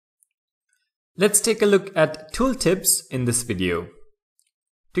Let's take a look at tooltips in this video.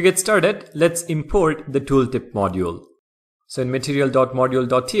 To get started, let's import the tooltip module. So in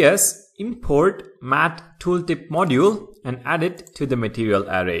material.module.ts, import mat tooltip module and add it to the material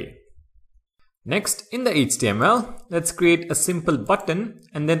array. Next, in the HTML, let's create a simple button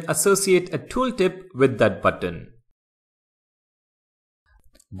and then associate a tooltip with that button.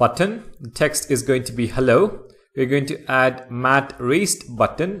 Button, the text is going to be hello. We're going to add mat raised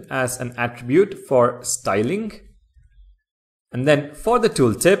button as an attribute for styling. And then for the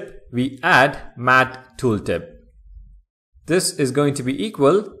tooltip, we add mat tooltip. This is going to be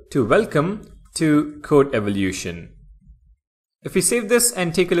equal to welcome to code evolution. If we save this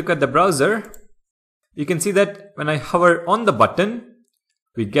and take a look at the browser, you can see that when I hover on the button,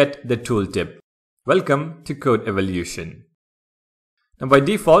 we get the tooltip. Welcome to code evolution. Now by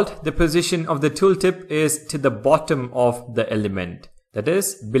default, the position of the tooltip is to the bottom of the element, that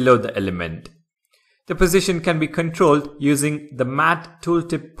is below the element. The position can be controlled using the mat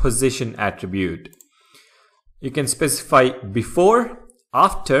tooltip position attribute. You can specify before,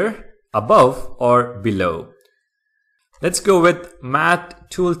 after, above, or below. Let's go with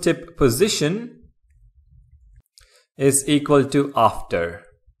mat tooltip position is equal to after.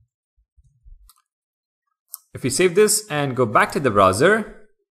 If we save this and go back to the browser,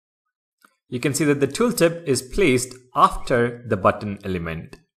 you can see that the tooltip is placed after the button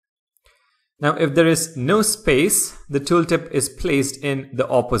element. Now if there is no space, the tooltip is placed in the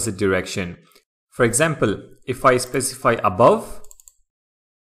opposite direction. For example, if I specify above,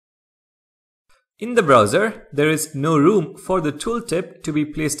 in the browser, there is no room for the tooltip to be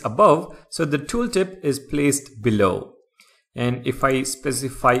placed above, so the tooltip is placed below. And if I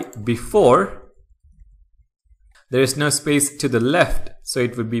specify before, there is no space to the left, so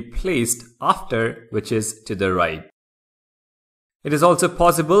it would be placed after, which is to the right. It is also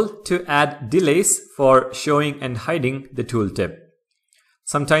possible to add delays for showing and hiding the tooltip.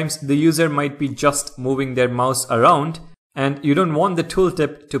 Sometimes the user might be just moving their mouse around and you don't want the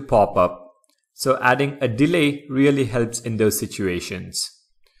tooltip to pop up. So adding a delay really helps in those situations.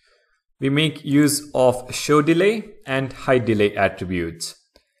 We make use of show delay and hide delay attributes.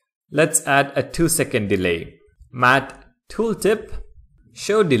 Let's add a 2-second delay. Mat tooltip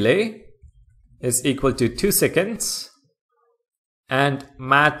show delay is equal to 2 seconds and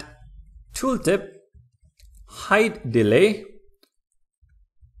mat tooltip hide delay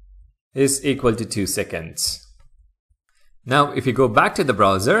is equal to 2 seconds. Now if you go back to the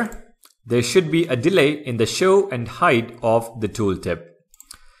browser, there should be a delay in the show and hide of the tooltip.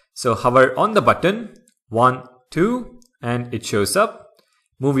 So hover on the button 1, 2 and it shows up.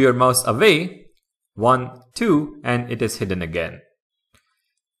 Move your mouse away 1, 2 and it is hidden again.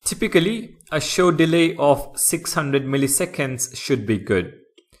 Typically, a show delay of 600 milliseconds should be good.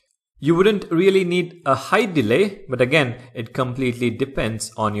 You wouldn't really need a hide delay, but again, it completely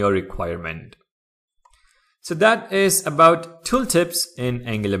depends on your requirement. So that is about tooltips in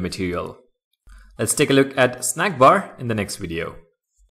Angular Material. Let's take a look at snack bar in the next video.